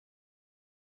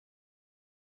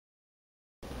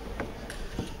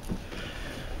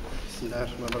بسم الله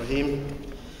الرحمن الرحيم.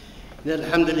 إن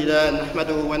الحمد لله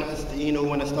نحمده ونستعينه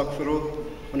ونستغفره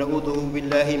ونعوذ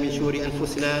بالله من شرور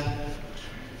أنفسنا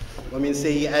ومن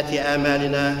سيئات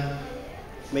أعمالنا.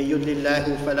 من يضلل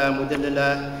الله فلا مضل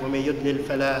له ومن يضلل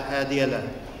فلا هادي له.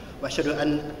 وأشهد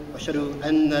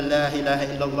أن لا إله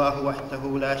إلا الله وحده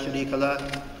لا شريك له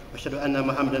وأشهد أن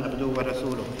محمدا عبده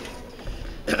ورسوله.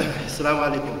 السلام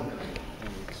عليكم.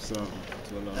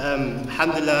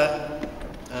 Alhamdulillah.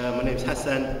 My name is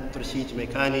Hasan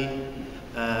Al-Jamaicani.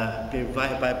 Been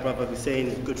invited by brother Hussain,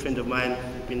 a good friend of mine.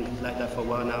 Been like that for a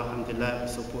while now. Alhamdulillah, we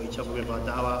support each other with our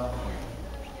da'wah.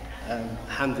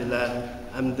 Alhamdulillah,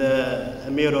 I'm the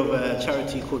Amir of a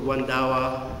charity called One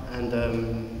Dawah, and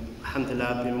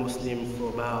Alhamdulillah, I've been Muslim for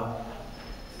about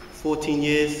 14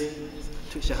 years.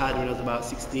 Took Shahada when I was about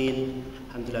 16.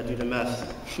 Alhamdulillah, do the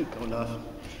math. Don't laugh.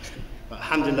 But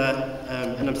Alhamdulillah,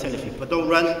 and I'm Salafi. But don't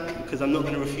run, because I'm not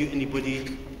going to refute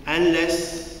anybody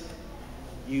unless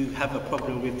you have a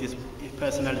problem with this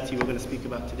personality we're going to speak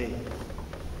about today.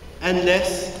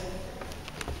 Unless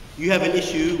you have an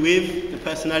issue with the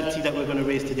personality that we're going to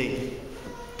raise today,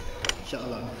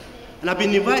 inshallah. And I've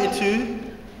been invited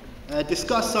to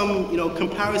discuss some,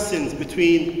 comparisons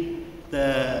between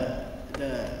the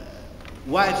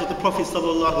wives of the Prophet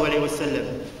sallallahu alaihi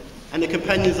wasallam and the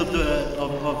companions of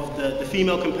the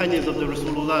female companions of the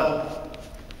Rasulullah,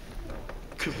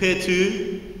 compared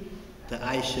to the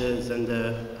Aishas and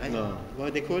what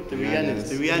are they called? The Rihannas.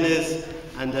 The Rihannas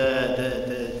and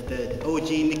the OG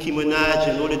Nicki Minaj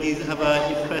and all of these other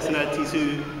personalities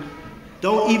who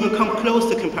don't even come close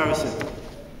to comparison.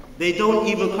 They don't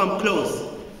even come close.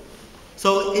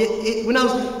 So when I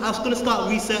was going to start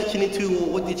researching into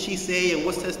what did she say and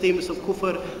what's her statements of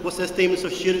kufr, what's her statements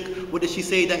of shirk, what did she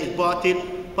say that is batil,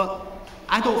 but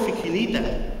I don't think you need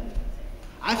that.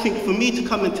 I think for me to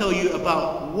come and tell you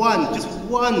about just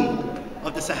one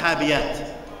of the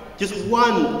sahabiyat, just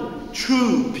one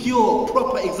true, pure,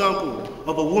 proper example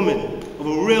of a woman, of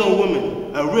a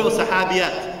real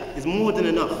sahabiyat is more than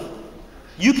enough.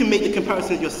 You can make the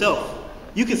comparisons yourself.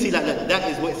 You can see that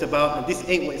is what it's about and this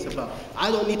ain't what it's about. I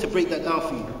don't need to break that down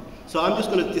for you. So I'm just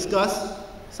going to discuss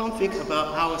something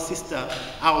about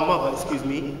our mother,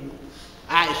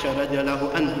 A'ishah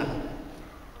radiallahu anha,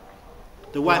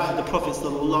 the wife of the Prophet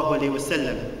sallallahu alaihi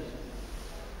wasallam,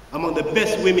 among the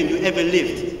best women who ever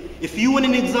lived. If you want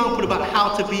an example about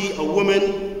how to be a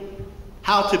woman,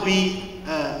 how to be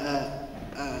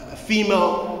a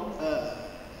female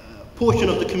portion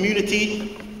of the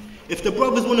community, if the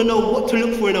brothers want to know what to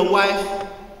look for in a wife,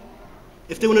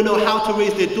 if they want to know how to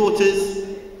raise their daughters,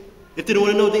 if they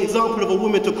want to know the example of a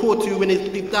woman to call to when they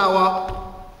speak dawah,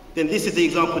 then this is the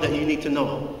example that you need to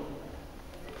know.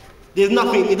 There's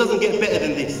nothing, it doesn't get better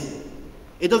than this.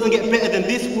 It doesn't get better than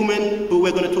this woman who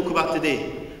we're going to talk about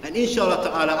today. And inshallah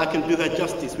ta'ala, I can do her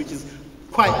justice, which is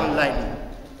quite unlikely,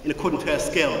 in according to her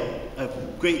scale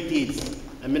of great deeds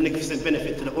and magnificent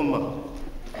benefit to the ummah.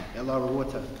 May Allah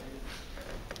reward her.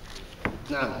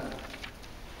 Now,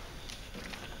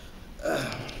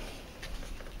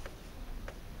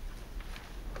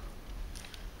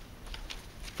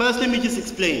 first let me just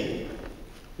explain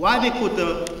why they called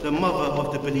the mother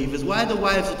of the believers. Why are the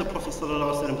wives of the Prophet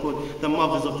ﷺ called the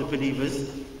mothers of the believers?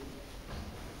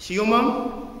 She your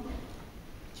mum?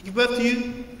 She gave birth to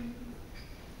you?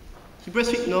 She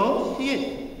breastfeed? No, she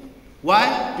ain't.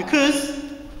 Why? Because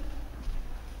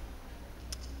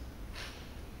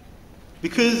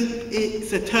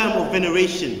it's a term of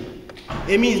veneration.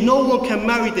 It means no one can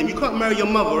marry them. You can't marry your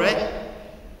mother, right?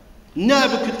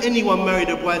 Never could anyone marry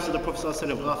the wives of the Prophet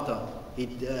ﷺ after he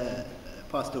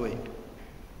passed away.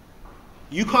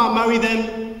 You can't marry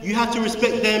them. You have to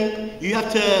respect them. You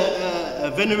have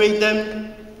to venerate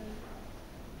them.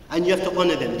 And you have to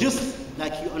honor them, just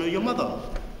like you honor your mother.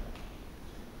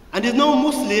 And there's no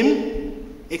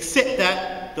Muslim except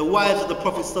that the wives of the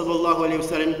Prophet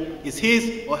ﷺ is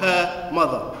his or her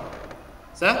mother.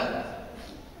 Sir?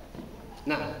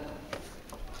 Now.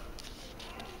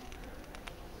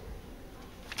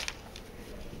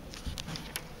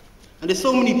 And there's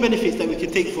so many benefits that we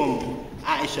can take from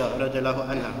A'ishah radiallahu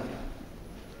anha.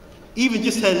 Even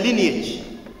just her lineage.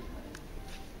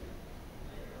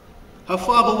 Her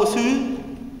father was who?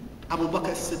 Abu Bakr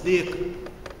as-Siddiq,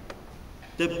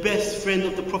 the best friend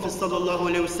of the Prophet sallallahu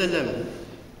alaihi wasallam,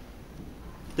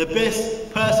 the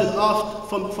best person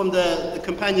from the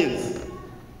companions,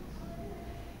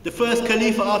 the first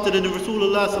Khalifa after the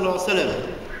Rasulullah sallallahu alaihi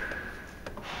wasallam.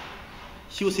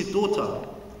 She was his daughter.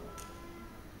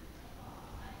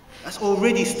 That's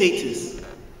already status.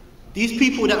 These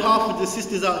people that half of the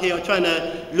sisters out here are trying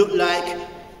to look like,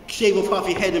 shave off half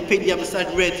your head and paint the other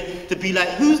side red to be like,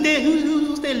 who's there?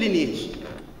 Who's their lineage?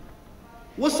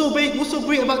 What's so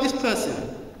great about this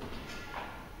person?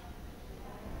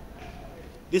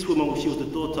 This woman, she was the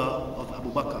daughter of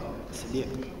Abu Bakr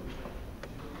as-Siddiq.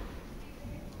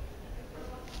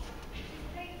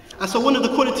 And so one of the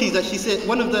qualities that she said,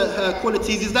 her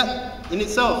qualities is that in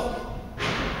itself.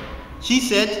 She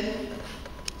said,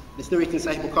 this narrating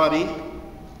Sahih Bukhari,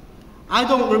 I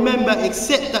don't remember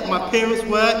except that my parents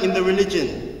were in the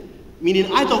religion.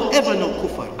 Meaning I don't ever know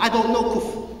kufr. I don't know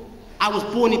kufr. I was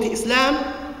born into Islam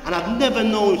and I've never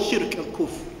known shirk and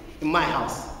kufr in my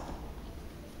house.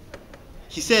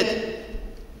 She said,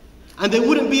 and there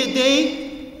wouldn't be a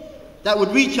day that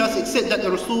would reach us except that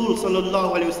the Rasul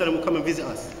sallallahu alayhi wasallam would come and visit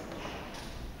us.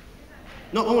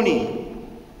 Not only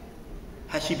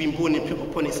has she been born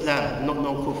upon Islam and not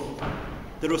known kufr,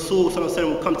 the Rasul sallallahu alayhi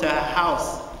wasallam would come to her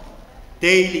house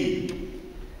daily.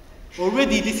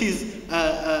 Already this is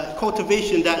a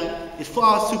cultivation that is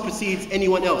far supersedes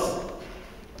anyone else.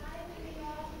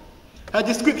 Her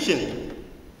description,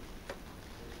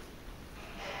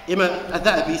 Imam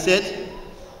Al-Dhahabi said,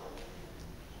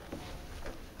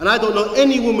 and I don't know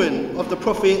any woman of the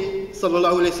Prophet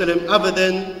sallallahu alaihi wasallam other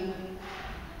than,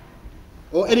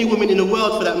 or any woman in the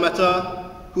world for that matter,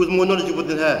 who was more knowledgeable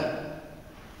than her.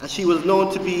 And she was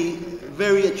known to be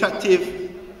very attractive,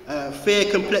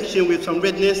 fair complexion with some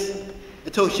redness,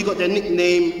 until she got the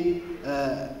nickname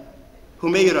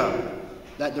Humaira,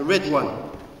 like the red one.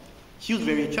 She was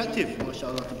very attractive,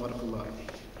 mashallah, tabarakallah.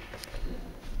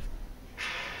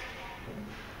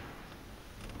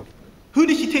 Who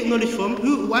did she take knowledge from?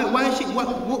 Why is she?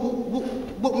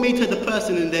 What made her the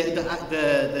person and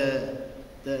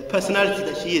the personality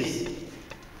that she is?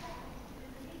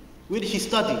 Where did she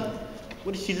study?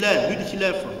 What did she learn? Who did she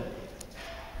learn from?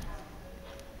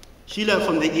 She learned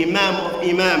from the Imam of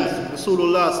Imams,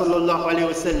 Rasulullah sallallahu alaihi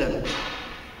wasallam.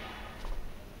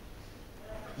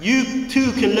 You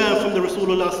too can learn from the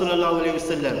Rasulullah sallallahu alaihi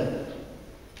wasallam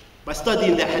by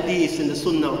studying the hadith and the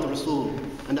sunnah of the Rasul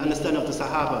and the understanding of the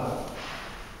Sahaba.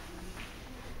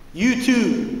 You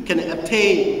too can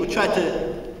obtain or try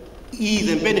to ease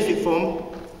and benefit from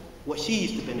what she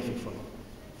used to benefit from.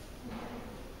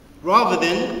 Rather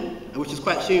than, which is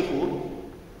quite shameful,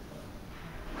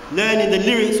 learning the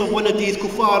lyrics of one of these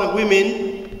kuffar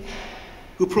women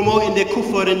who promoting their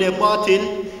kufr and their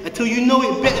batil until you know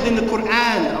it better than the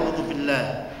Quran. A'udhu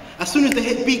billah. As soon as the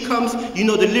hit beat comes, you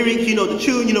know the lyrics, you know the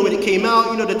tune, you know when it came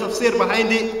out, you know the tafsir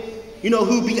behind it. You know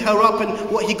who beat her up and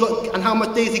what he got and how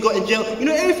much days he got in jail. You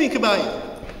know everything about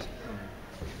it.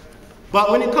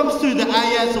 But when it comes to the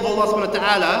ayats of Allah subhanahu wa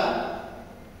ta'ala,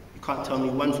 you can't tell me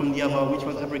one from the other, which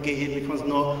one's abrogated, which one's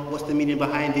not, what's the meaning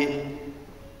behind it.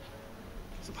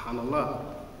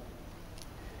 Subhanallah.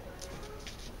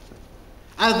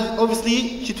 And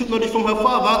obviously, she took knowledge from her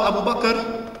father, Abu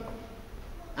Bakr,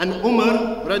 and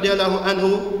Umar radiallahu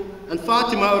anhu, and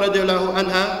Fatima radiallahu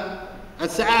anha,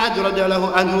 and Sa'ad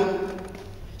radiallahu anhu.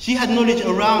 She had knowledge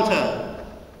around her.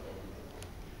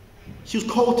 She was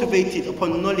cultivated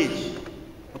upon knowledge,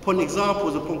 upon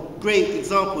examples, upon great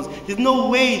examples. There's no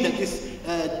way that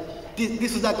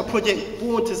this was like a project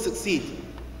born to succeed.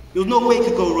 There was no way it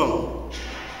could go wrong.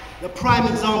 The prime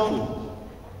example,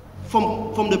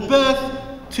 from the birth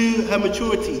to her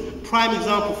maturity, prime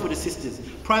example for the sisters,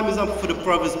 prime example for the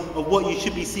brothers of what you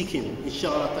should be seeking,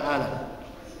 inshallah ta'ala.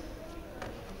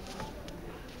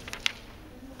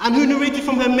 And who narrated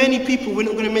from her many people, we're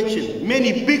not going to mention,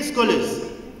 many big scholars,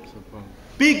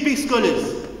 big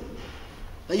scholars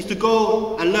that used to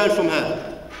go and learn from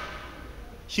her.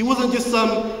 She wasn't just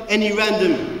any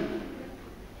random.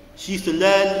 She used to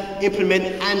learn, implement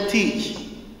and teach.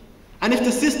 And if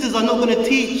the sisters are not going to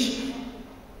teach,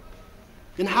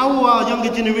 then how are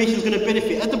younger generations going to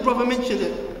benefit? As the brother mentioned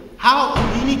it, how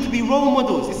you need to be role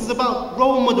models. This is about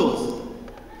role models.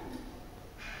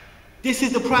 This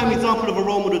is the prime example of a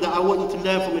role model that I want you to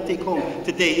learn from and take home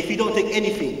today. If you don't take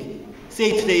anything,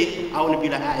 say today, I want to be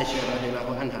like Aisha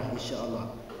radiallahu anha,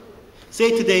 inshallah.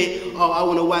 Say today, oh, I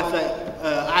want a wife like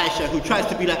Aisha who tries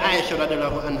to be like Aisha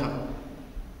radiallahu anha,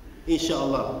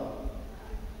 inshallah.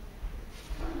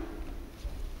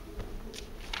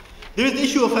 There is the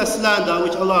issue of her slander,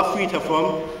 which Allah freed her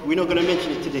from. We're not going to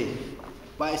mention it today.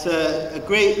 But it's a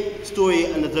great story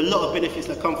and there's a lot of benefits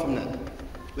that come from that.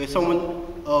 Where someone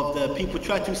of the people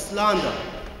try to slander.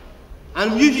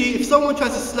 And usually if someone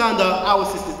tries to slander our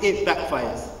sisters, it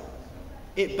backfires.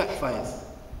 It backfires.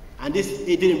 And it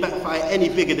didn't backfire any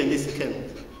bigger than this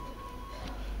attempt.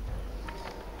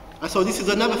 And so this is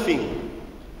another thing.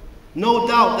 No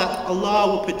doubt that Allah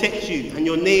will protect you and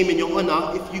your name and your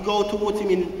honor if you go towards Him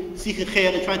in seeking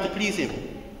khair and trying to please Him.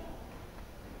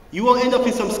 You won't end up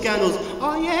in some scandals.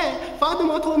 Oh yeah,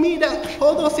 Fatima told me that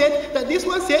Hodo said, that this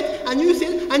one said, and you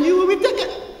said, and you were with that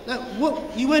guy. Like,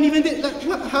 what? You weren't even there? Like,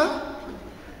 what, huh?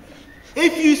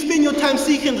 If you spend your time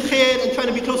seeking khair and trying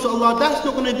to be close to Allah, that's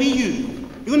not going to be you.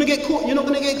 You're going to get caught. You're not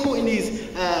going to get caught in these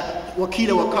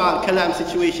wakila wakal kalam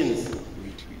situations.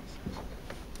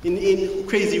 In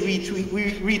crazy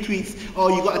retweets. Oh,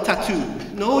 you got a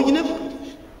tattoo. No, you never.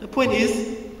 The point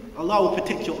is, Allah will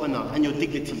protect your honor and your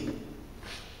dignity.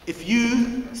 If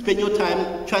you spend your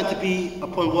time trying to be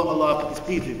upon what Allah is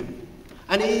pleased with.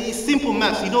 And it's simple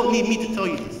maths, you don't need me to tell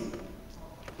you this.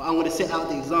 But I'm going to set out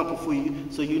the example for you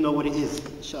so you know what it is,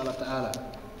 inshallah ta'ala.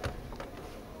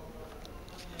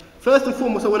 First and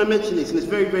foremost, I want to mention this, and it's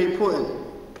very, very important,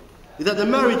 is that the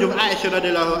marriage of Aisha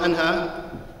radiallahu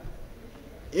anha,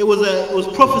 it was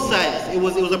prophesied, it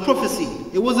was a prophecy.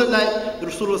 It wasn't like the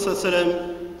Rasulullah sallallahu alaihi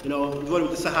wasallam, you know, going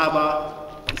with the Sahaba,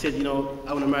 he said, you know,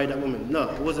 I want to marry that woman. No,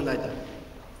 it wasn't like that.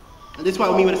 And this is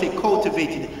what I mean when I say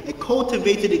cultivated. A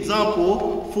cultivated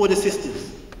example for the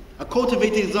sisters. A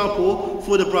cultivated example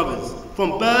for the brothers.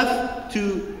 From birth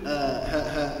to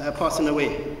her passing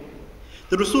away.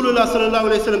 The Rasulullah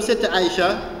sallallahu alaihi wasallam said to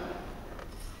Aisha,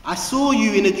 I saw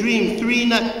you in a dream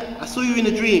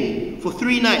for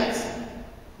 3 nights.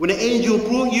 When an angel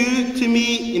brought you to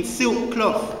me in silk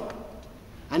cloth.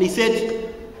 And he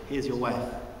said, here's your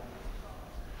wife.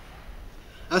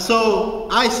 And so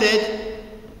I said,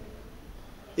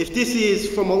 if this is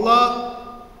from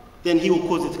Allah, then He will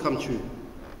cause it to come true.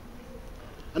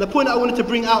 And the point that I wanted to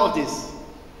bring out of this,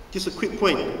 just a quick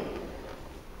point,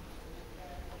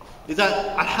 is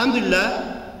that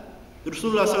Alhamdulillah, the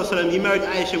Rasulullah sallallahu alaihi wasallam, he married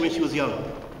Aisha when she was young.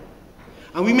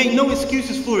 And we make no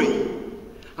excuses for it.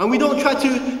 And we don't try to,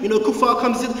 you know, kuffar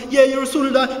comes and says, yeah, you're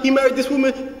Rasulullah, he married this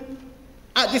woman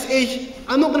at this age.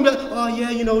 I'm not going to be like, oh yeah,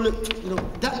 you know,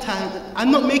 look, that time,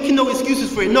 I'm not making no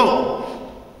excuses for it,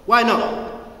 no. Why not?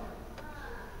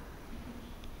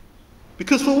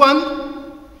 Because for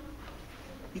one,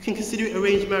 you can consider it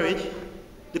arranged marriage.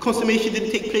 The consummation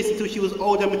didn't take place until she was an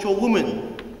old and mature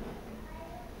woman.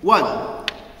 1.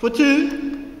 For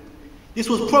 2, this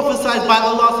was prophesied by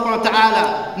Allah subhanahu wa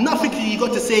ta'ala. Nothing you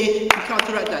got to say to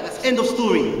counteract that. That's end of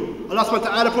story. Allah subhanahu wa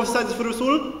ta'ala prophesied this for the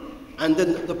Rasul, and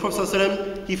then the Prophet sallallahu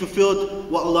alaihi wasallam, he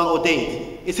fulfilled what Allah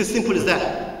ordained. It's as simple as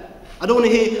that. I don't want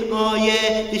to hear, oh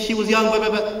yeah, she was young, blah, blah,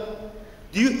 blah.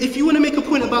 If you want to make a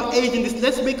point about age in this,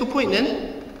 let's make a point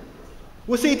then.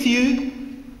 We'll say to you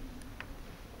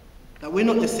that we're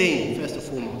not the same, first and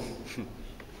foremost.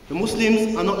 The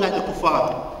Muslims are not like the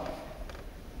kuffar.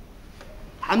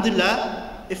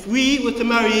 Alhamdulillah, if we were to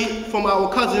marry from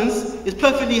our cousins, it's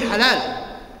perfectly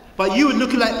halal. But you would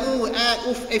look like, oh,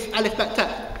 if alif back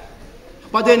tap.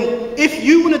 But then, if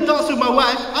you want to dance with my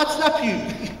wife, I'd slap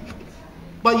you.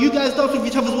 But you guys dance with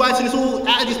each other's wives and it's all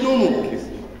it's normal.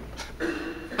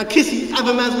 And kiss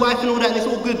other man's wife and all that and it's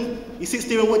all good. He sits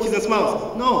there and watches and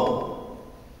smiles. No,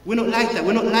 we're not like that.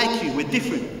 We're not like you. We're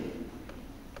different.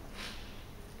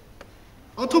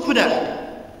 On top of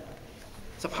that,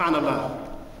 subhanallah,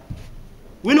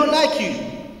 we're not like you.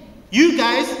 You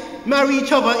guys marry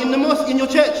each other in the mosque, in your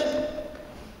church.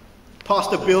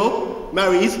 Pastor Bill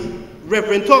marries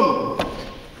Reverend Tom.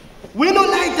 We're not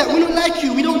like that. We're not like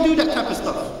you. We don't do that type of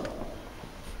stuff.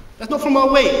 That's not from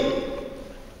our way.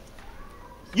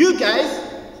 You guys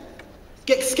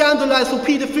get scandalized for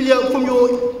paedophilia from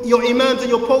your imams and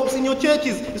your popes in your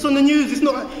churches. It's on the news. It's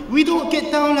not. We don't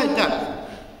get down like that.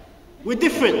 We're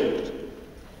different.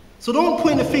 So don't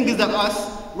point the fingers at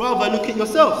us. Rather, look at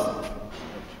yourselves.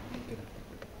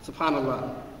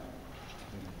 Subhanallah.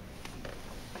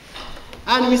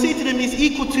 And we say to them, it's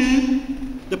equal to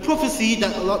the prophecy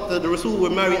that the Rasul will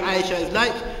marry Aisha is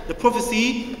like the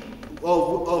prophecy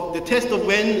of the test of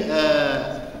when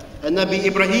Nabi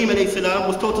Ibrahim alayhi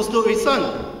was told to slaughter his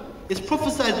son. It's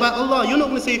prophesied by Allah. You're not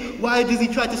going to say, why does he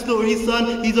try to slaughter his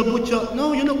son? He's a butcher.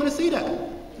 No, you're not going to say that.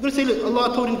 You're going to say, look,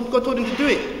 God told him to do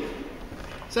it.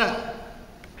 So,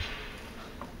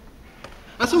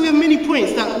 and so we have many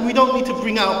points that we don't need to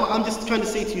bring out, but I'm just trying to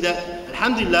say to you that,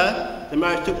 alhamdulillah, the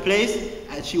marriage took place,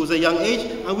 and she was a young age,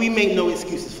 and we make no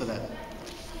excuses for that.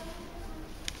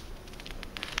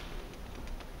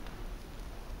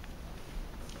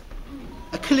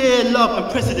 A clear love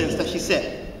and precedence that she set.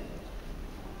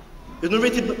 It was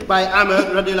narrated by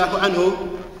Amr radiallahu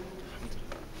anhu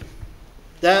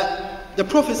that the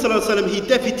Prophet sallallahu alaihi wasallam, he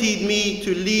deputed me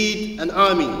to lead an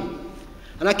army.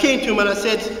 And I came to him and I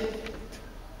said,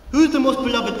 who's the most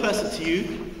beloved person to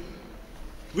you?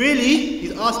 Really,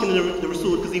 he's asking the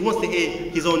Rasul because he wants to hear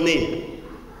his own name.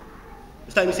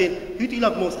 It's like me saying, who do you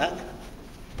love most, Ak?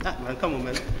 Ak, man, come on,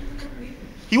 man.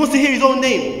 He wants to hear his own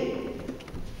name.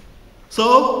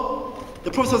 So,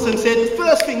 the Prophet said,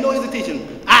 first thing, no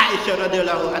hesitation, Aisha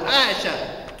radiallahu anha,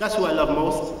 Aisha, that's who I love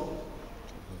most.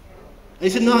 And he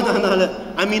said, no,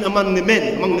 I mean among the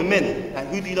men, like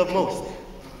who do you love most?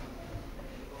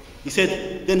 He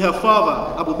said, then her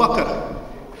father, Abu Bakr.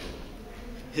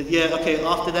 He said, yeah, okay,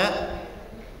 after that.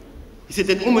 He said,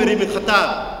 then Umar ibn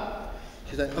Khattab.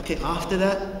 He's like, okay, after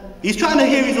that. He's trying to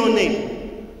hear his own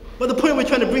name. But the point we're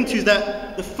trying to bring to you is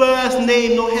that the first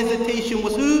name, no hesitation,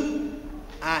 was who?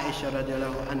 Aisha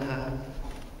radiallahu anha.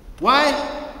 Why?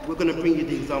 We're going to bring you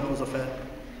the examples of her.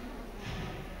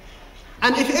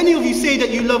 And if any of you say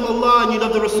that you love Allah and you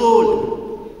love the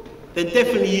Rasul, then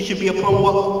definitely you should be upon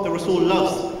what the Rasul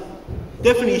loves.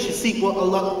 Definitely you should seek what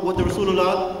the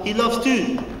Rasulullah, he loves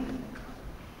too.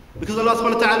 Because Allah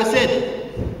subhanahu wa ta'ala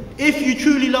said, if you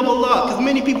truly love Allah, because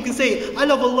many people can say, I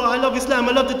love Allah, I love Islam,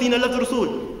 I love the Deen, I love the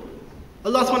Rasul.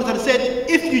 Allah subhanahu wa ta'ala said,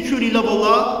 if you truly love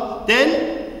Allah, then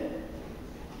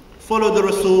follow the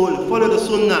Rasul, follow the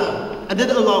Sunnah, and then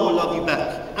Allah will love you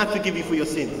back and forgive you for your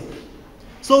sins.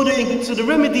 So the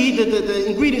remedy, the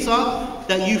ingredients are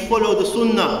that you follow the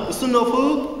Sunnah. The Sunnah of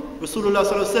who? Rasulullah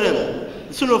sallallahu alaihi wasallam.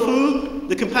 The Sunnah of who?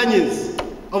 The companions.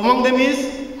 Among them is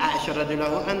Aisha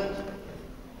radiallahu anha.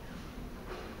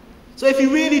 So if you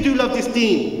really do love this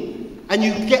deen, and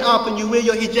you get up and you wear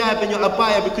your hijab and your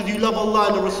abaya because you love Allah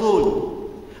and the Rasul,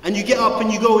 and you get up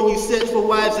and you go and you search for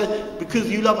wives because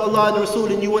you love Allah and the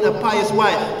Rasul and you want a pious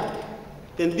wife,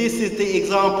 then this is the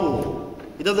example.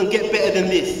 It doesn't get better than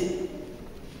this.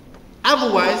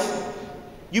 Otherwise,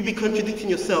 you'd be contradicting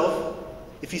yourself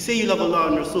if you say you love Allah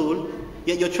and Rasul,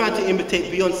 yet you're trying to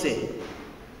imitate Beyonce,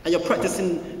 and you're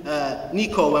practicing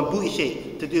Nico and booty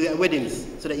shake to do at weddings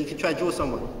so that you can try to draw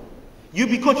someone. You'd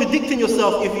be contradicting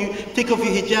yourself if you take off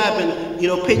your hijab and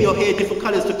paint your hair different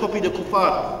colors to copy the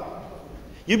kuffar.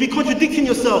 You'd be contradicting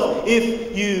yourself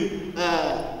if you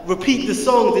repeat the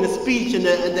songs in a speech and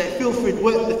the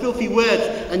filthy words,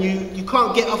 and you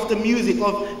can't get off the music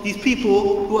of these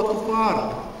people who are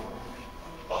kuffar.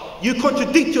 You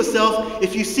contradict yourself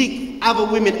if you seek other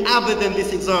women other than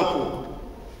this example.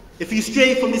 If you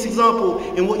stray from this example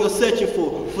in what you're searching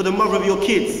for the mother of your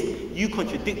kids, you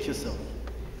contradict yourself.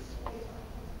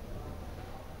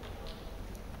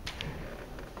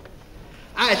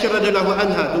 Aisha radiallahu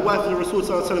anha, the wife of the Rasul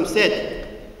sallallahu alaihi wasallam, said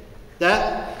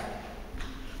that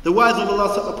the wives of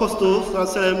Allah's apostles sallallahu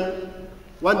alaihi wasallam,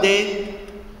 one day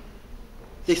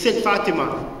they sent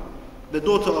Fatima, the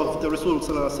daughter of the Rasul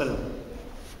sallallahu alaihi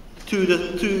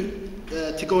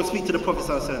wasallam, to go and speak to the Prophet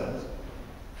sallallahu alaihi wasallam.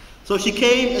 So she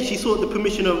came and she sought the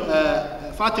permission of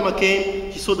Fatima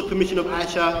came. She sought the permission of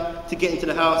Aisha to get into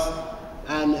the house,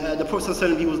 and the Prophet sallallahu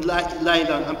alaihi wasallam, he was lying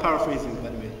down. I'm paraphrasing,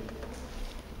 by the way.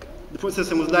 The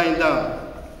Prophet was lying down,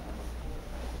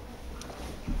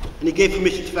 and he gave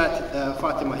permission to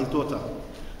Fatima, his daughter.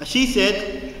 And she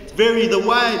said, verily your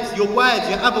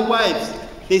other wives,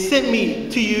 they sent me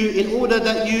to you in order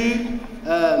that you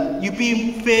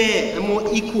be fair and more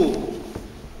equal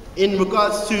in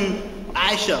regards to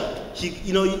Aisha. She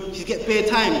get fair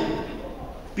time.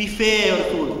 Be fair,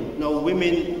 Rasul. No,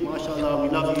 women, mashallah, we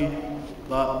love you,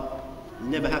 but you're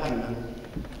never happy, man.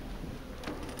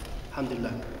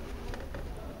 Alhamdulillah.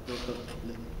 I'm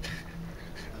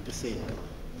just saying.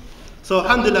 So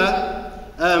alhamdulillah,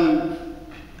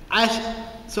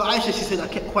 Aisha, she said, I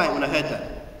kept quiet when I heard that.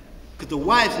 Because the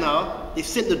wives now, they've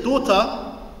sent the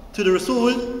daughter to the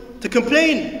Rasul to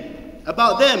complain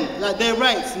about them, like their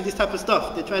rights and this type of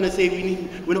stuff. They're trying to say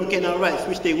we're not getting our rights,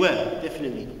 which they were,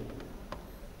 definitely.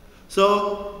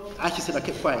 So Aisha said, I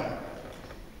kept quiet.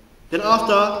 Then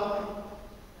after,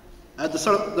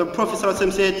 the Prophet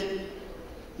ﷺ said,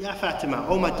 Ya Fatima,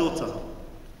 oh my daughter,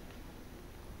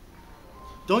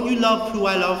 don't you love who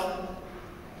I love?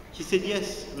 She said,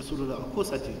 yes, Rasulullah, of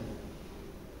course I do.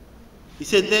 He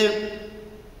said,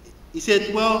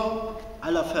 well, I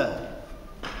love her.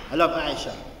 I love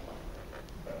Aisha.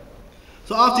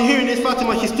 So after hearing this,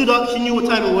 Fatima, she stood up, she knew what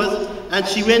time it was, and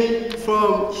she went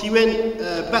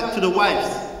back to the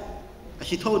wives. And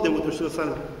she told them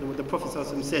what the Prophet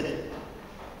said.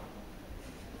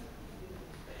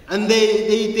 And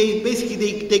they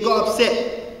basically got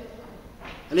upset.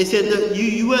 And they said that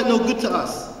you weren't no good to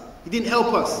us. You didn't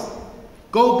help us.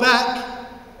 Go back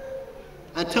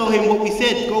and tell him what we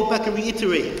said. Go back and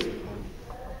reiterate.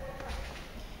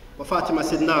 But Fatima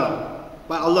said, no,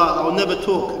 by Allah, I will never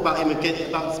talk about him again,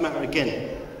 about this matter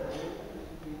again.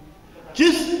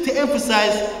 Just to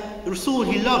emphasize, the Rasul,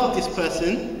 he loved this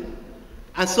person.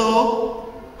 And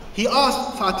so he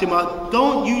asked Fatima,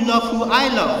 don't you love who I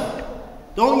love?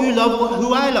 Don't you love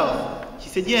who I love? She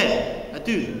said, yeah, I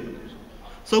do.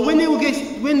 So when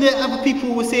the other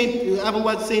people were saying, the other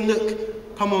ones saying,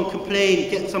 look, come on, complain,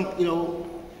 get some,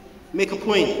 make a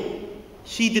point.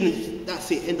 She didn't,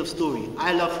 that's it, end of story.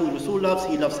 I love who Rasul loves,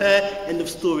 he loves her, end of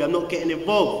story. I'm not getting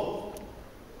involved.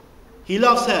 He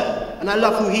loves her, and I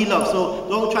love who he loves, so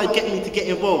don't try to get me to get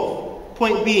involved.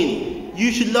 Point being,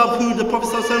 you should love who the Prophet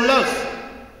ﷺ loves.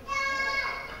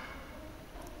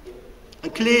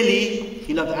 And clearly,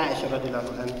 he loved Aisha radiallahu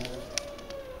anha.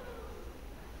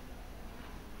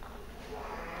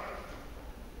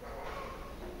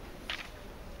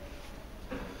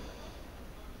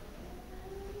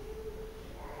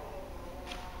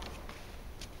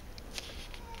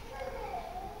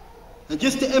 And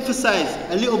just to emphasize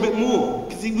a little bit more,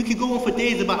 because we could go on for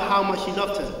days about how much he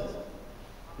loved her,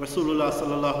 Rasulullah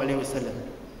sallallahu alayhi wa sallam.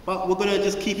 But we're going to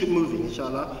just keep it moving,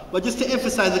 inshallah. But just to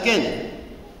emphasize again,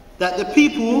 that the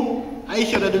people,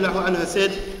 Aisha radiallahu anha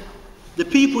said, the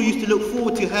people used to look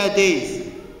forward to her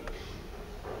days.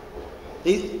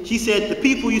 She said, the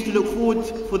people used to look forward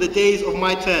for the days of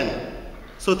my turn,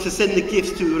 so to send the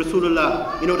gifts to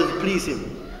Rasulullah in order to please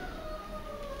him.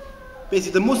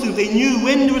 Basically, the Muslims, they knew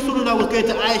when the Rasulullah was going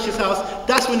to Aisha's house,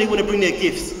 that's when they want to bring their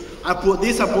gifts. I brought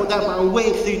this, I brought that, but I'm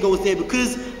waiting till he goes there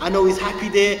because I know he's happy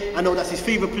there, I know that's his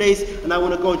favourite place, and I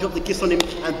want to go and drop the gifts on him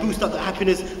and boost up the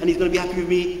happiness, and he's going to be happy with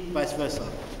me, vice versa.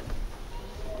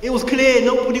 It was clear,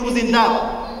 nobody was in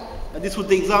doubt. And this was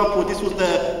the example, this was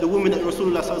the woman that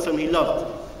Rasulullah sallallahu alaihi wasallam he loved.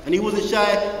 And he wasn't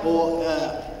shy or,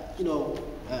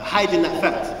 hiding that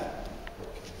fact.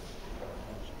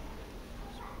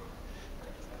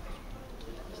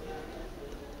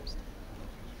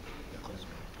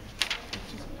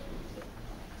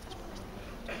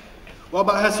 What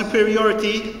about her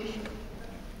superiority?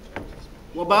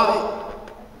 What about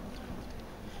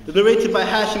it? It's narrated by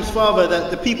Hashim's father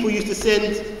that the people used to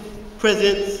send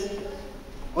presents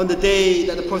on the day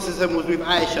that the Prophet was with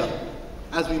Aisha,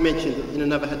 as we mentioned in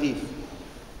another hadith.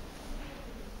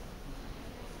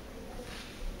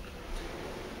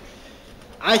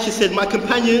 Aisha said, my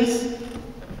companions,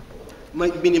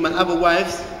 meaning my other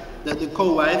wives, the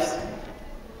co-wives,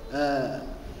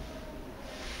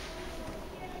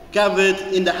 gathered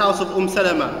in the house of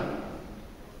Salama.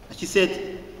 And she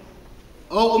said,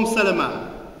 O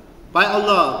Salama, by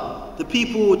Allah, the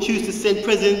people will choose to send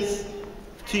presents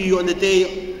to you on the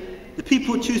day, the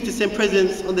people choose to send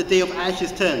presents on the day of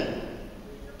Aisha's turn.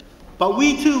 But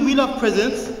we too, we love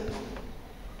presents,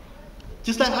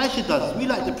 just like Aisha does. We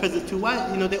like the presents too.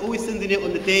 Why? They're always sending it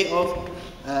on the day of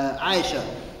Aisha,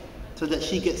 so that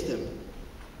she gets them.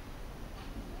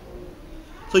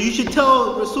 So you should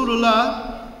tell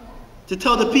Rasulullah to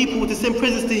tell the people to send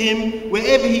presents to him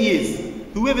wherever he is.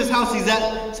 Whoever's house he's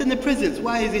at, send the presents.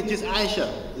 Why is it just Aisha?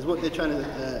 Is what they're trying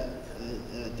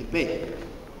to debate.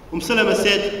 Salama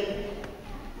said,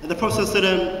 and the Prophet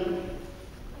ﷺ,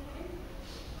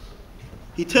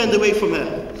 he turned away from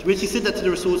her. When she said that to the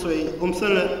Rasul,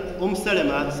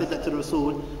 Salama said that to the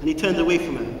Rasul, and he turned away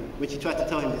from her when she tried to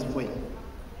tell him this point.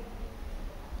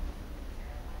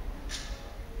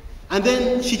 And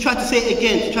then she tried to say it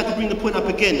again, she tried to bring the point up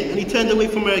again, and he turned away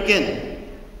from her again.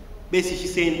 Basically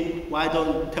she's saying, why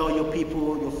don't tell your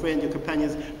people, your friends, your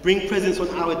companions, bring presents on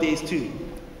our days too.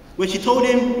 When she told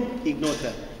him, he ignored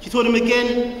her. She told him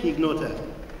again, he ignored her.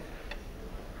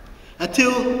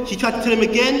 Until she tried to tell him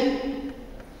again,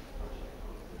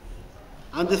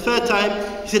 and the third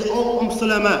time, he said, Oh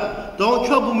Salama, don't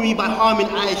trouble me by harming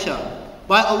Aisha.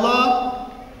 By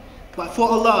Allah, but for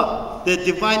Allah, the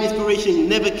divine inspiration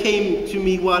never came to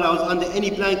me while I was under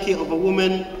any blanket of a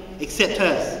woman except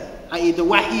hers. I.e. the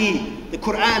wahi, the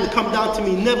Quran come down to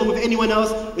me never with anyone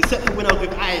else except for when I was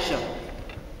with Aisha.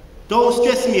 Don't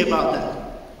stress me about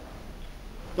that.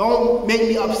 Don't make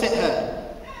me upset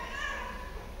her.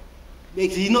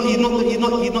 Because he's not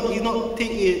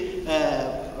taking,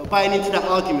 buying into that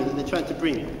argument that they're trying to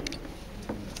bring.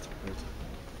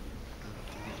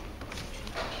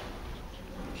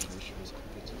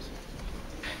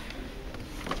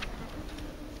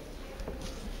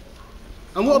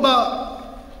 And what about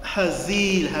her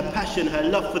zeal, her passion, her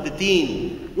love for the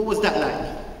deen? What was that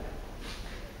like?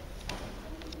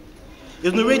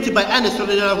 It was narrated by Anas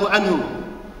radiallahu anhu.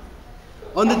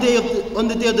 On the day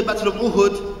of the Battle of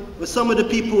Uhud, where some of the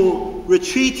people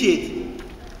retreated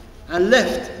and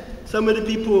left, some of the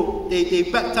people they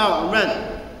backed out and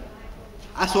ran.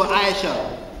 I saw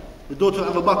Aisha, the daughter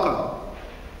of Abu Bakr,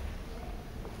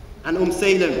 and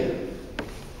Salim,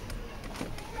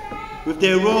 with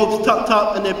their robes tucked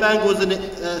up and their bangles and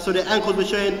so their ankles were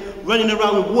showing, running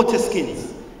around with water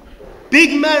skins.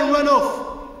 Big man run off.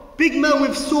 Big man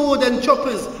with sword and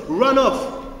choppers run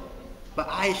off. But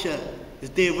Aisha, Is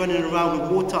there running around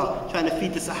with water, trying to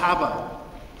feed the Sahaba.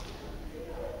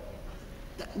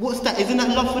 What's that? Isn't that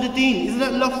love for the deen? Isn't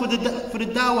that love for the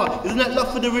dawah? Isn't that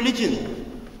love for the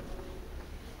religion?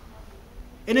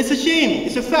 And it's a shame,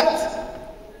 it's a fact.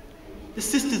 The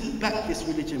sisters back this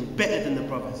religion better than the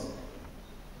brothers.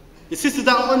 The sisters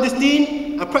that are on this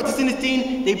deen and practicing this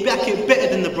deen, they back it better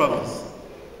than the brothers.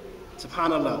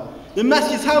 SubhanAllah. The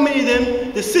masjids, how many of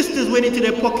them, the sisters went into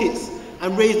their pockets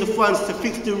and raised the funds to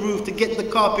fix the roof, to get the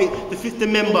carpet, to fix the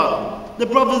member. The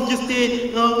brothers just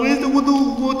there, where's the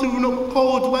wudu water not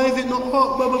cold? Why is it not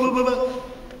hot? Blah, blah, blah, blah, blah.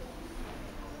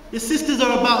 The sisters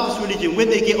are about this religion when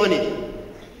they get on it.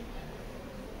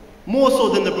 More so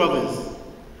than the brothers.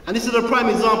 And this is a prime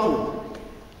example.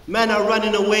 Men are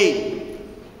running away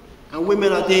and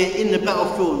women are there in the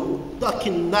battlefield,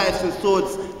 ducking knives and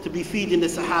swords to be feeding the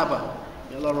Sahaba.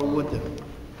 May Allah reward them.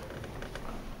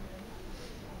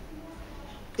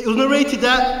 It was narrated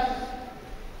that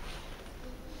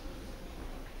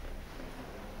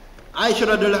Aisha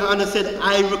radiallahu anha said,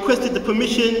 I requested the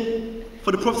permission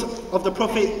for the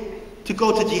Prophet to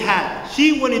go to jihad.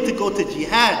 She wanted to go to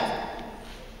jihad.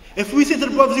 If we say to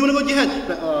the brothers, you want to go jihad?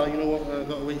 Like, you know what, I've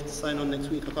got to wait to sign on next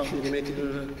week, I can't really make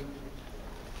it.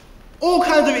 All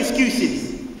kinds of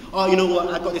excuses. Oh, you know what,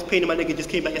 I got this pain in my leg, it just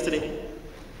came back yesterday.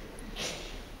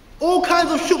 All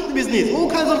kinds of shook business, all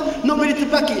kinds of not ready to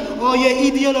back it. Oh yeah,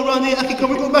 EDL around here, can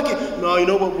we go back it? No, you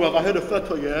know what, bro, I heard a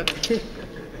fatwa, yeah?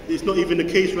 It's not even the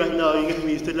case right now, you get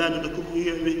me, it's the land of the cook,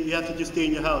 you have to just stay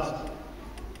in your house.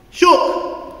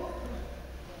 Shook!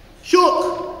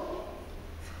 Shook!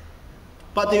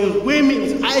 But there was women,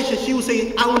 Aisha, she was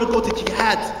saying, I want to go to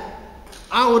jihad.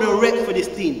 I want to wreck for this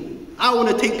deen. I want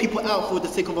to take people out for the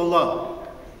sake of Allah.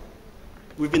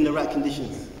 Within the right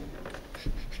conditions.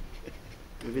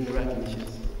 Within the right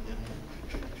conditions. Yeah.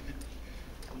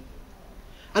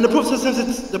 And the Prophet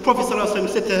ﷺ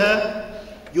said to her,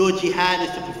 your jihad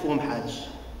is to perform Hajj.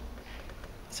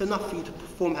 It's enough for you to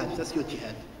perform Hajj, that's your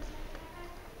jihad.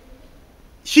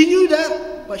 She knew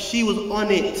that, but she was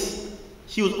on it.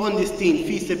 She was on this deen,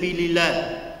 fi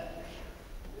sabilillah.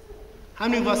 How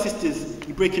many of our sisters,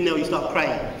 you break a nail, you start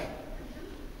crying?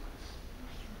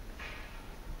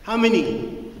 How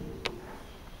many?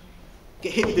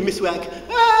 Get hit with the miswak,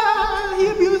 he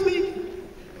abused me.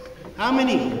 How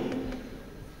many?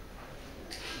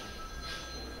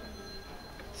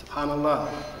 SubhanAllah.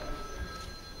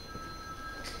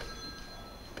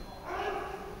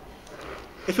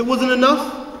 If it wasn't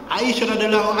enough, Aisha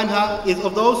radiallahu anha is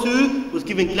of those who was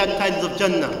given glad tidings of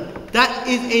Jannah. That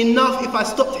is enough. If I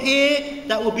stopped here,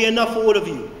 that would be enough for all of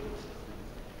you.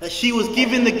 That she was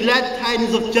given the glad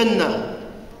tidings of Jannah.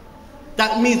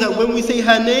 That means that when we say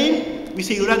her name, we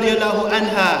say radiallahu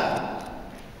anha.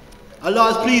 Allah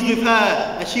is pleased with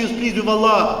her and she was pleased with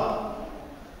Allah.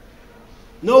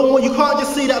 No one, you can't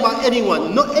just say that about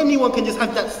anyone. Not anyone can just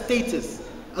have that status.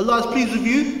 Allah is pleased with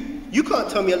you. You can't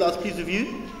tell me Allah is pleased with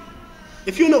you.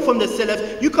 If you're not from the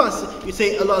Salaf, you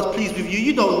say Allah is pleased with you,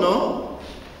 you don't know.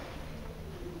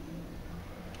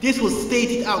 This was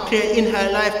stated out clear in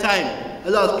her lifetime.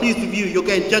 Allah is pleased with you, you're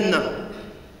getting Jannah.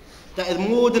 That is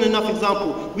more than enough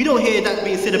example. We don't hear that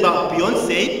being said about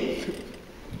Beyonce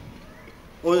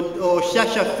or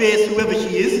Shasha Fierce, whoever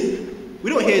she is. We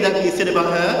don't hear that being said about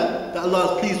her, that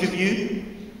Allah is pleased with you.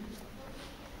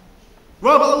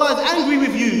 Rather, Allah is angry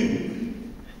with you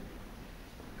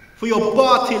for your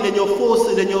batil and your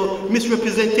falsehood and your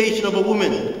misrepresentation of a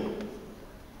woman.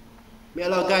 May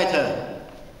Allah guide her.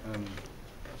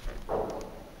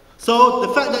 So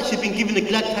the fact that she's been given the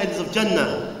glad tidings of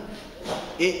Jannah,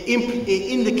 it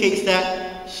indicates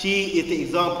that she is the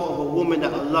example of a woman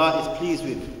that Allah is pleased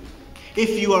with.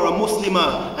 If you are a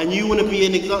Muslimah and you want to be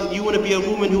a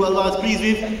woman who Allah is pleased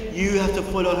with, you have to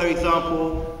follow her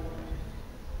example.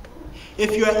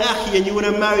 If you're an akhi and you want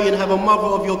to marry and have a mother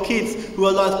of your kids who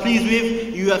Allah is pleased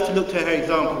with, you have to look to her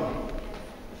example.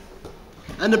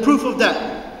 And the proof of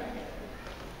that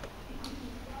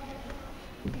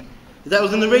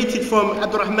was narrated from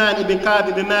Abdurrahman ibn Ka'b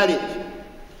ibn Malik,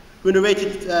 who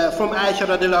narrated from Aisha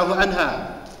radiallahu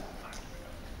anha.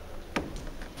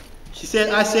 She said,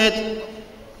 I said,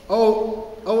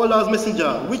 oh Allah's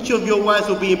Messenger, which of your wives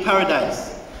will be in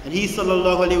paradise? And he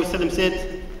sallallahu alayhi wa sallam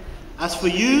said, as for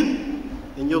you,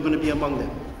 then you're going to be among them.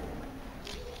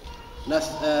 And that's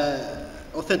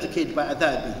authenticated by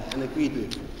Adabi and agreed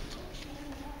with.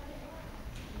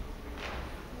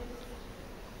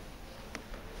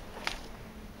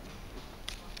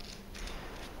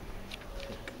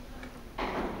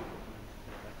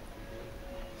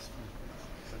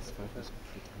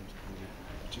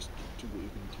 Just do what you're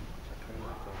going to do.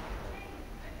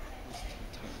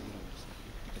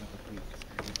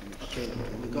 Okay,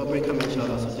 we've got a break coming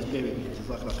inshallah, so just bear with me.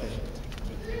 Jazakallah khair.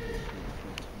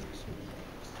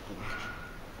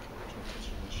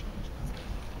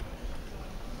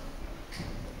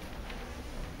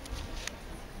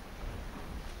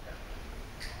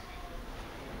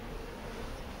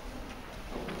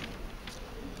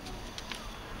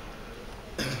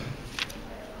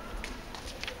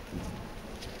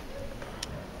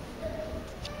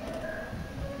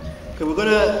 Okay, we're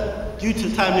gonna, due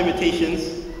to time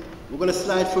limitations, we're gonna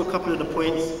slide through a couple of the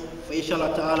points. But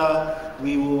inshallah ta'ala,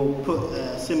 we will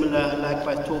put similar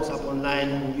likewise talks up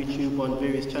online on YouTube, on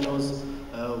various channels,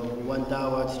 One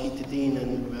Dawah, Street to Deen,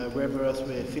 and wherever else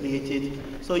we're affiliated.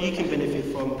 So you can benefit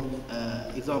from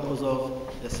examples of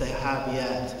the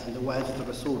Sahabiyat and the wives of the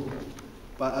Rasul.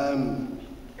 But I'm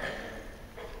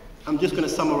just gonna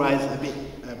summarize a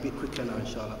bit quicker now,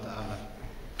 inshallah ta'ala.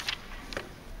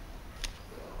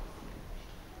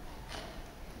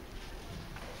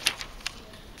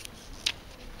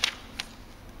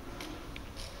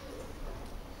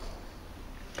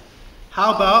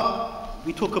 How about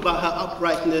we talk about her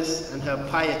uprightness and her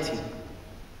piety?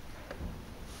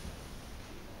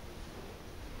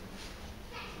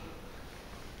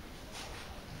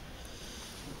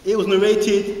 It was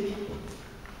narrated,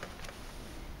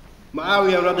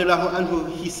 Muawiyah radiallahu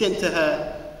anhu, he sent to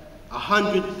her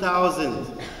 100,000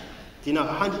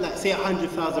 dinar, like say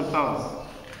 100,000 pounds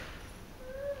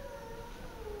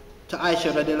to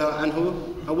Aisha radiallahu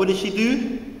anhu. And what did she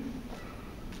do?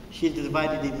 She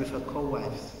divided it with her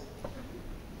co-wives.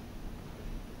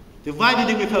 Divided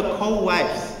it with her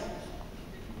co-wives.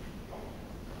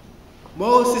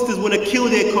 Most sisters want to kill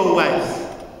their co-wives,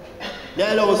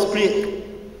 let alone split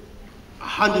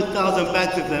 100,000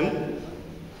 bags with them.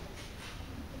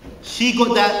 She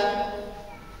got that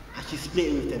and she split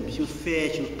it with them. She was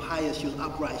fair, she was pious, she was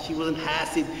upright, she wasn't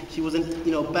hasid, she wasn't,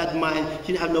 bad mind,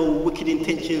 she didn't have no wicked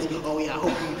intentions. Oh yeah, I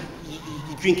hope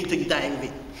you drink it till you die with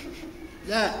it.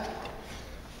 That.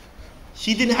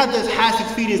 She didn't have those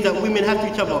hasid feelings that women have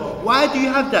to each other. Why do you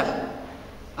have that?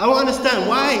 I don't understand.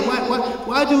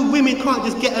 Why do women can't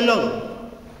just get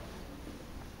along?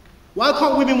 Why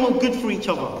can't women want good for each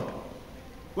other?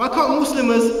 Why can't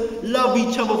Muslims love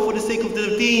each other for the sake of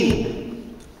the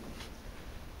deen?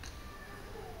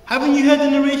 Haven't you heard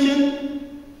the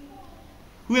narration?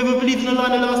 Whoever believes in Allah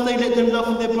and the last day, let them love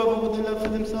for their brother what they love for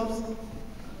themselves.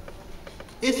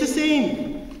 It's the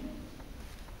same.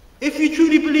 If you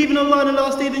truly believe in Allah and the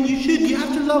last day, then you should. You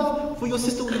have to love for your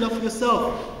sister what you love for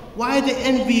yourself. Why are they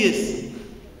envious?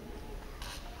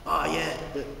 Oh yeah,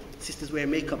 the sister's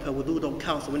wearing makeup, her wudu don't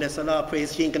count, so when there's salah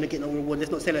praise, she ain't gonna get no reward. Let's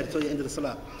not say that until the end of the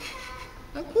salah.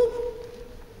 Like,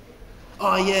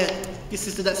 oh yeah, this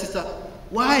sister, that sister.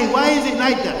 Why? Why is it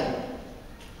like that?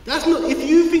 That's not, if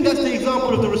you think that's the example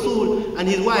of the Rasul and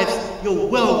his wives, you're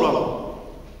well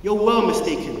wrong. You're well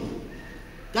mistaken.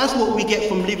 That's what we get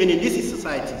from living in this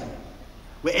society,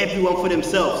 where everyone for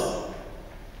themselves.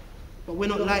 But we're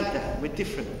not like that, we're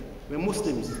different. We're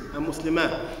Muslims and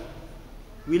Muslimat.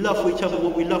 We love for each other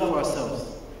what we love for ourselves.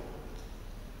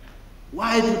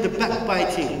 Why with the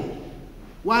backbiting?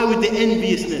 Why with the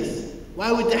enviousness?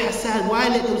 Why with the hasad? Why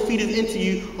let those feelings enter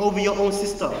you over your own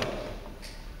sister?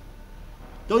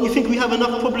 Don't you think we have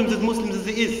enough problems as Muslims as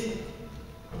it is?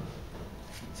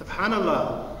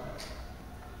 Subhanallah.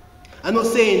 I'm not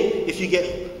saying if you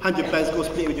get 100 bags, go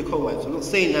split it with your co-wives. I'm not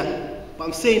saying that. But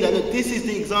I'm saying that look, this is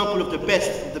the example of the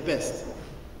best of the best.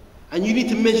 And you need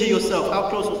to measure yourself. How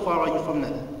close or far are you from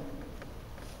that?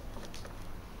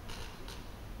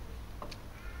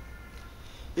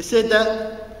 It said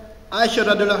that Aisha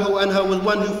radiallahu anha was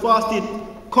one who fasted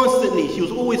constantly. She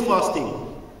was always fasting.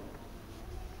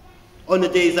 On the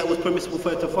days that was permissible for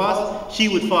her to fast, she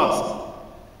would fast.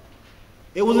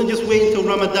 It wasn't just waiting till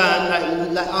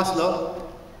Ramadan like us lot.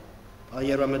 Oh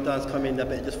yeah, Ramadan's coming, I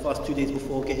better just fast 2 days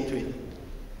before getting to it.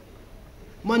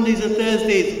 Mondays and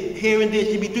Thursdays, here and there,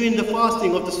 she'd be doing the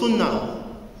fasting of the Sunnah.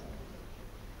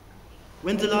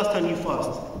 When's the last time you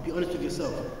fast? Be honest with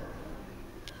yourself.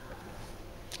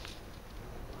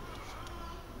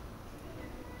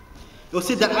 It was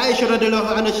said that Aisha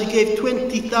radiallahu anha, she gave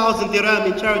 20,000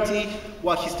 dirham in charity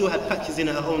while she still had patches in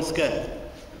her own skirt.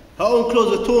 Her own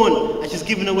clothes were torn and she's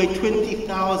given away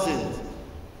 20,000.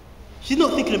 She's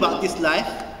not thinking about this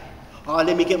life. Oh,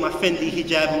 let me get my Fendi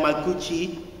hijab and my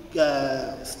Gucci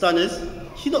stunners.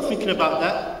 She's not thinking about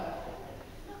that.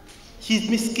 She's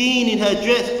miskeen in her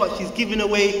dress, but she's giving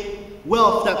away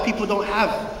wealth that people don't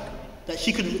have, that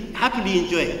she could happily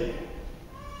enjoy.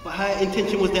 But her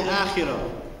intention was the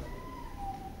akhirah.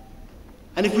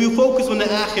 And if we focus on the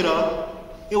akhirah,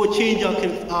 it will change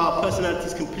our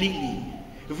personalities completely.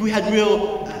 It if we had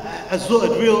real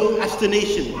azud, real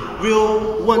aspiration,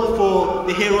 real want for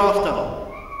the hereafter,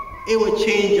 it would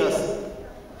change us.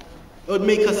 It would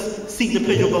make us seek the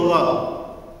pleasure of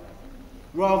Allah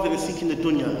rather than seeking the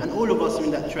dunya. And all of us are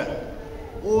in that trap.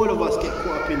 All of us get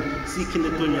caught up in seeking the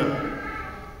dunya.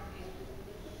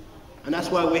 And that's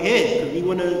why we're here, because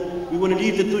we want to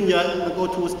leave the dunya and go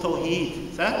towards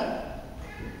Tawheed. Huh?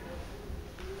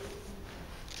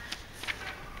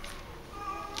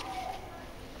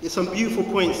 There's some beautiful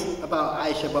points about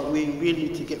Aisha, but we really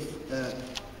need to get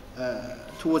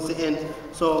towards the end.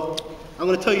 So I'm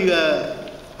going to tell you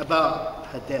about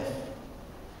her death.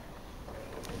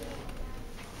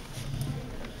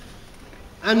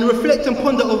 And reflect and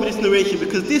ponder over this narration,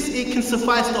 because it can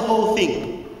suffice the whole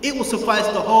thing. It will suffice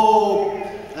the whole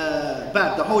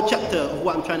bab, the whole chapter of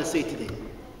what I'm trying to say today.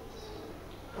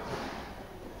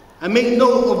 And make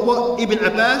note of what Ibn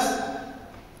Abbas,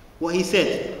 what he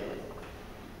said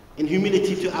in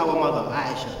humility to our mother,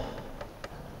 Aisha.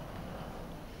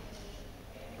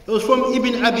 It was from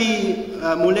Ibn Abi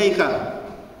Mulaika,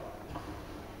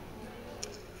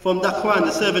 from Dakwan,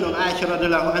 the servant of Aisha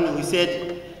radiallahu anhu. He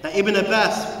said that Ibn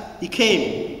Abbas, he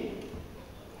came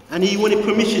and he wanted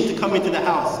permission to come into the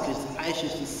house because Aisha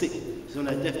is sick. She's on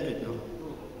her deathbed now.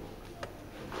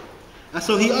 And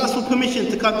so he asked for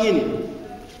permission to come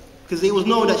in because it was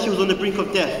known that she was on the brink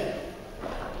of death.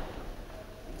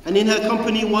 And in her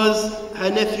company was her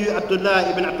nephew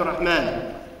Abdullah ibn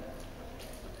Abdurrahman.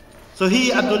 So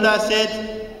Abdullah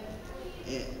said,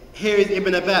 here is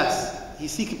Ibn Abbas.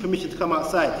 He's seeking permission to come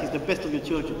outside. He's the best of your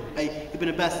children. Ibn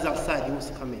Abbas is outside. He wants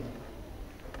to come in.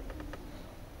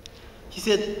 She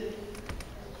said,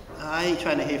 I ain't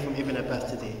trying to hear from Ibn Abbas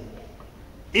today.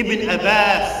 Ibn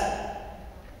Abbas.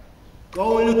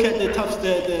 Go and look at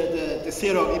the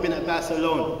seerah of Ibn Abbas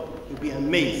alone. You'll be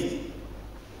amazed.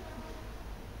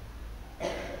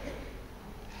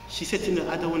 She said to me,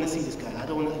 I don't want to see this guy. I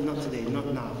don't want to, not today, not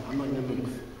now. I'm not in the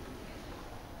mood.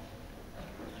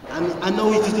 I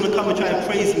know he's just going to come and try and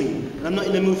praise me. And I'm not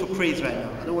in the mood for praise right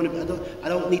now. I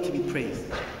don't need to be praised.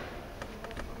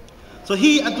 So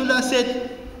Abdullah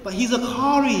said, but he's a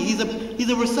Qari. He's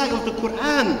a reciter of the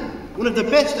Quran. One of the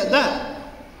best at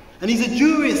that. And he's a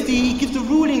jurist. He gives the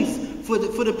rulings for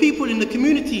the people in the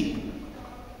community.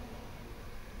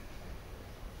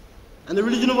 And the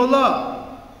religion of Allah.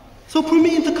 So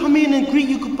permit him to come in and greet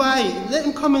you goodbye. Let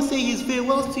him come and say his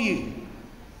farewells to you.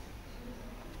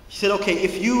 She said, okay,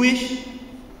 if you wish,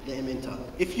 let him enter.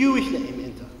 If you wish, let him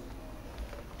enter.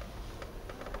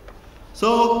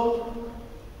 So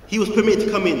he was permitted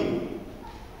to come in.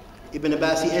 Ibn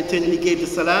Abbas, he entered and he gave the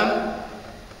salam.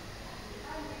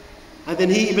 And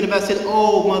then Ibn Abbas said,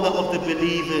 oh, mother of the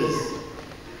believers,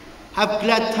 have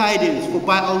glad tidings, for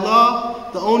by Allah,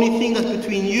 the only thing that's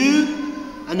between you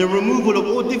and the removal of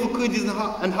all difficulties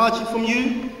and hardship from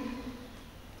you,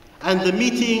 and the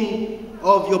meeting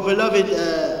of your beloved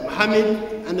Muhammad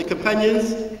and the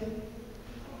companions,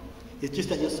 it's just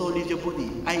that your soul leaves your body.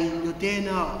 You're there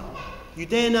now. You're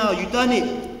there now. You've done it.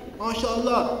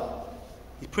 MashaAllah.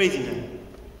 He's praising her.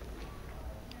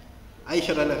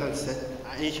 Aisha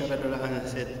radiallahu anha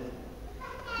said,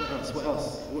 what else? What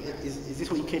else? Is this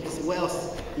what you came to say? What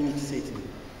else you need to say to me?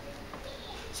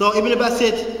 So Ibn Abbas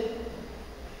said,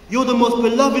 you're the most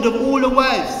beloved of all the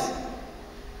wives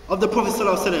of the Prophet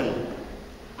ﷺ.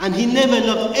 And he never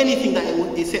loved anything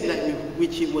except that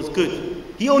which it was good.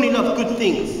 He only loved good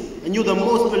things. And you're the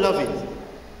most beloved.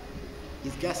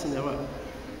 He's gassing her up.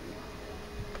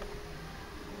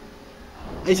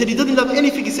 And he said he doesn't love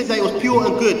anything except that it was pure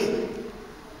and good.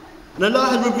 And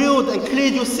Allah had revealed and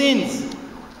cleared your sins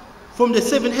from the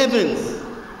 7 heavens.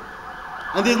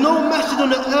 And there's no masjid on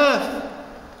the earth,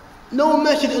 no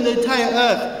masjid on the entire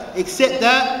earth, except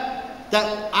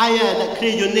that ayah that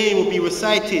cleared your name will be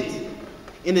recited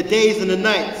in the days and the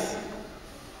nights.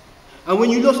 And when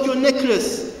you lost your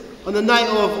necklace on the night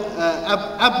of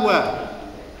Abwa,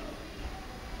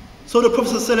 so the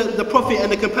Prophet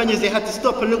and the companions, they had to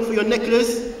stop and look for your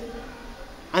necklace.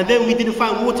 And then we didn't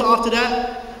find water after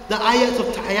that. The ayat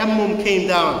of Tayammum came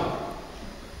down.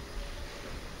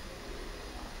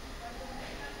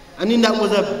 And then that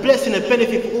was a blessing, a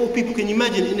benefit for all people. Can you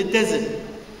imagine in the desert?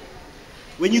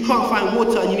 When you can't find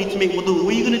water and you need to make wudu,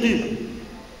 what are you going to do?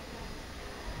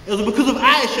 It was because of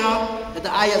Aisha that the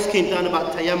ayats came down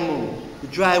about Tayammum, the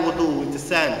dry wudu with the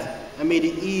sand, and made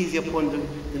it easy upon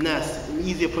the nas, and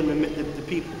easy upon the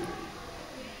people.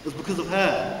 It was because of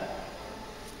her.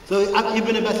 So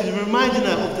Ibn Abbas is reminding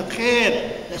her of the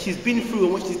khair that she's been through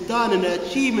and what she's done and her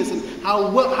achievements and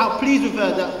how pleased with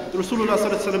her that the Rasulullah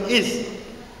ﷺ is.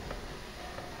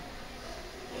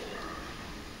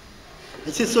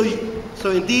 It says,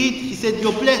 so indeed, he said,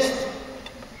 you're blessed.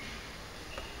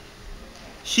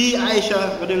 She,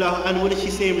 Aisha, radiallahu anha, what did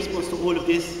she say in response to all of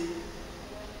this?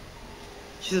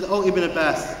 She said, oh Ibn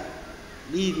Abbas,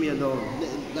 leave me alone.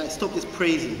 Like, stop this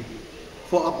praising.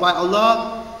 For by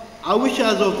Allah, I wish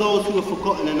I was of those who are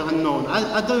forgotten and unknown.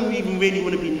 I don't even really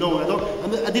want to be known.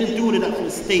 I didn't do all of that for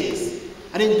the status.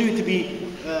 I didn't do it to be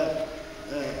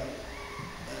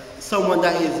someone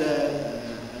that is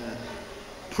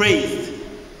praised.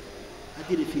 I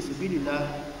did it fi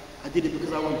sabilillah. I did it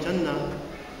because I want Jannah.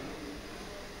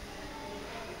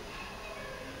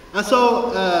 And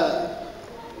so,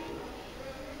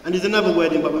 and there's another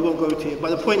wording, but we won't go into it.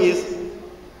 But the point is,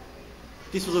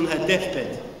 this was on her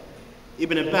deathbed.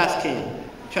 Ibn Abbas came,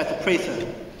 tried to praise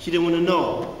her. She didn't want to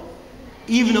know.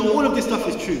 Even though all of this stuff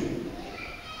is true.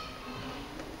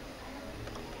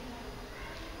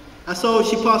 And so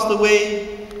she passed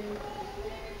away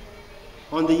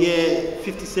on the year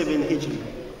 57 Hijri.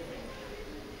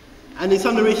 And in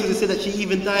some narrations it said that she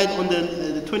even died on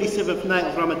the 27th night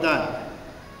of Ramadan,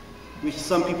 which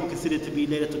some people consider to be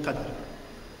Laylatul Qadr.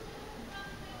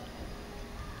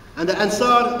 And the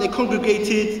Ansar, they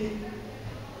congregated.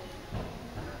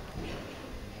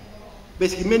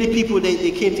 Basically, many people,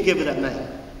 they came together that night.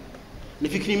 And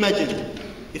if you can imagine,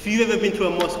 if you've ever been to a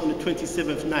mosque on the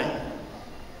 27th night,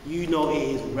 you know it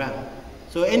is ram.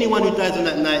 So anyone who dies on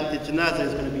that night, the janazah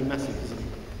is going to be massive.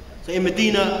 So in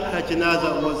Medina, her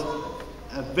janazah was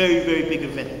a very, very big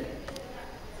event.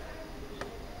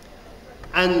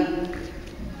 And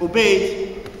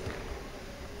Ubayd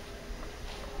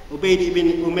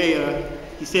ibn Umayyah,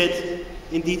 he said,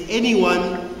 indeed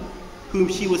anyone whom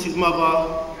she was his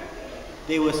mother,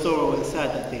 they were sorrow and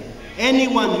sad that day.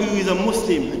 Anyone who is a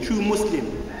Muslim, a true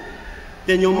Muslim,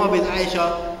 then your mother is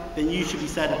Aisha, then you should be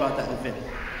sad about that event.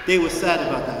 They were sad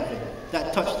about that event.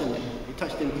 That touched them. It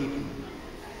touched them deeply.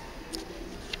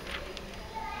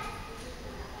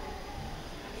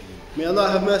 May Allah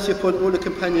have mercy upon all the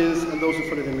companions and those who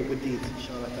follow them in good deeds,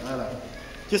 inshallah ta'ala.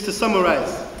 Just to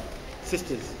summarize,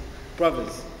 sisters,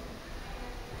 brothers,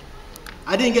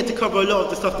 I didn't get to cover a lot of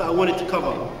the stuff that I wanted to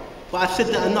cover, but I've said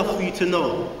that enough for you to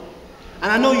know.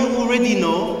 And I know you already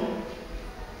know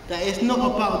that it's not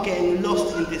about getting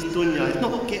lost in this dunya. It's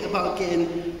not about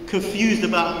getting confused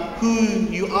about who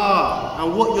you are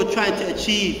and what you're trying to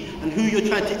achieve and who you're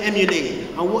trying to emulate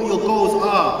and what your goals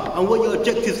are and what your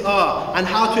objectives are and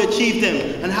how to achieve them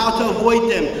and how to avoid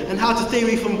them and how to stay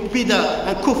away from bid'ah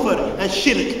and kufr and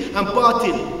shirk and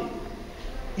batil.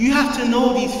 You have to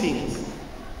know these things.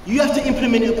 You have to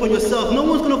implement it upon yourself. No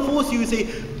one's going to force you and say,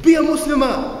 be a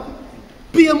Muslimah,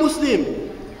 be a Muslim.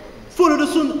 Follow the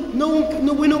Sunnah. No,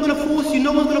 we're not going to force you.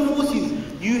 No one's going to force you.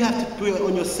 You have to do it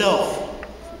on yourself.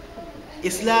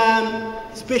 Islam,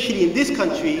 especially in this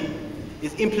country,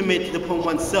 is implemented upon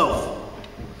oneself.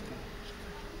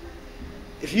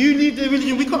 If you leave the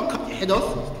religion, we can't cut your head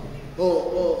off.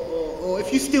 Or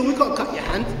if you steal, we can't cut your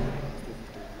hand.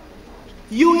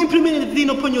 You implement the deen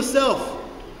upon yourself.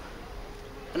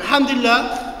 And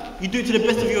alhamdulillah, you do it to the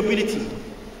best of your ability.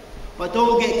 But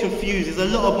don't get confused.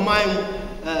 There's a lot of mind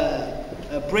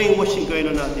brainwashing going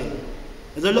on out there.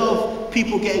 There's a lot of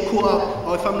people getting caught up,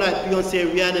 or if I'm like Beyonce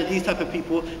and Rihanna, these type of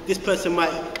people, this person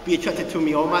might be attracted to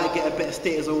me, or might get a better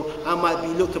status, or I might be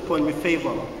looked upon with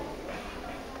favor.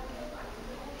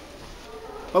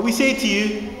 But we say to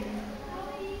you,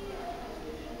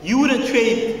 you wouldn't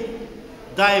trade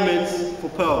diamonds for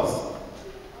pearls.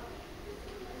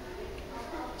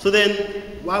 So then,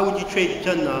 why would you trade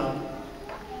Jannah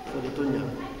for the dunya?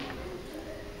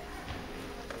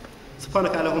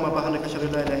 سبحانك اللهم وبحمدك اشهد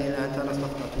ان لا اله الا انت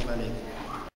نستغفرك ونتوب اليك.